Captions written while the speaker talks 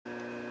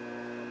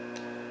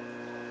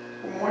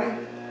Good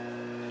morning.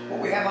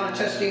 What we have on a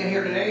test stand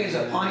here today is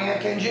a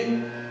Pontiac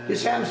engine.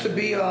 This happens to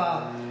be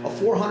a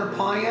 400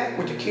 Pontiac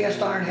with the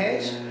cast iron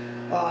heads.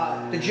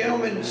 The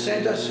gentleman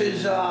sent us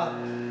his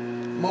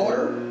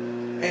motor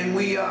and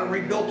we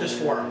rebuilt this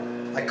for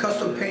him. I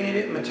custom painted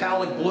it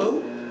metallic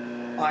blue.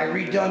 I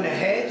redone the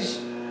heads,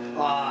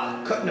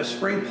 cutting the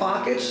spring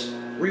pockets,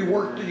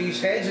 reworked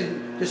these heads,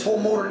 and this whole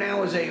motor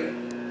now is a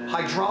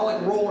hydraulic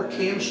roller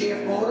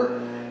camshaft motor.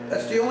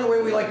 That's the only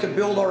way we like to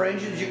build our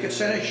engines. You can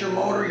send us your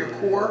motor, your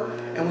core,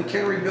 and we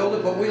can rebuild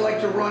it, but we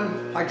like to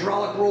run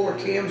hydraulic roller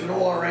cams in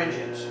all our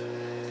engines.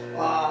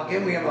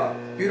 Again, we have a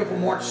beautiful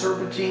March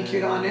serpentine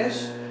kit on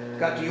this.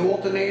 Got the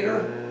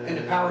alternator and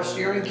the power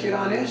steering kit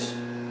on this.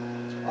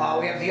 We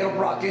have the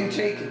Edelbrock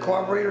intake, a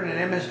carburetor, and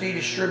an MSD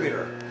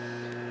distributor.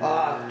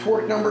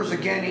 Torque numbers,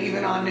 again,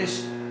 even on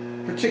this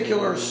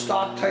particular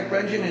stock type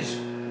engine, is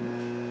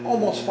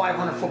almost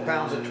 500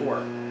 foot-pounds of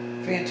torque.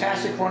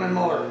 Fantastic running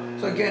motor.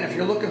 So again, if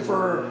you're looking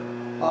for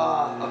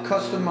a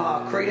custom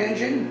crate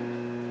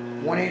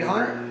engine,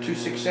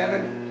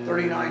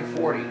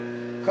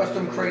 1-800-267-3940.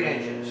 Custom crate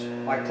engines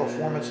by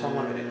Proformance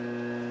Unlimited.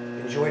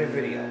 Enjoy the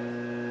video.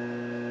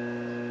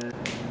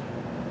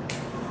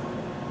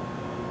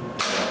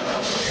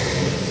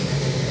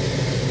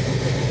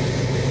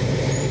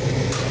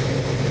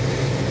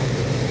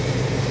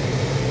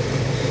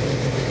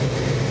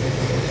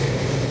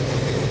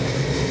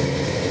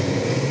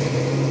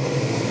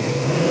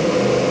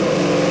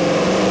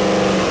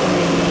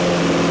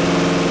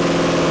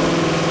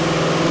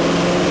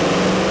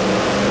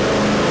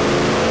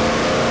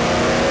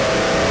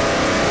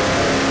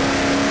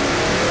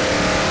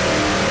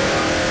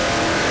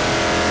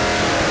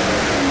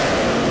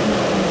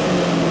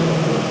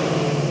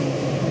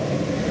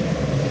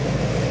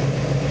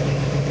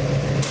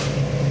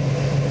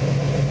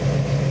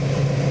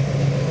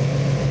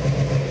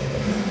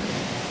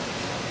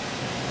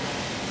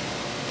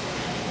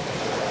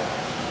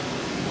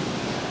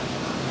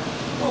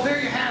 Well,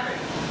 there you have it.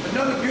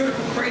 Another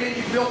beautiful crate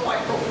engine built by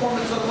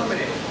Proformance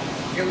Unlimited.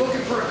 If you're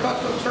looking for a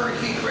custom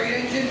turnkey crate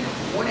engine,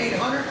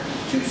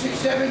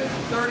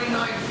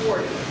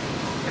 1-800-267-3940.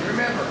 And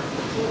remember,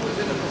 the proof is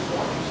in the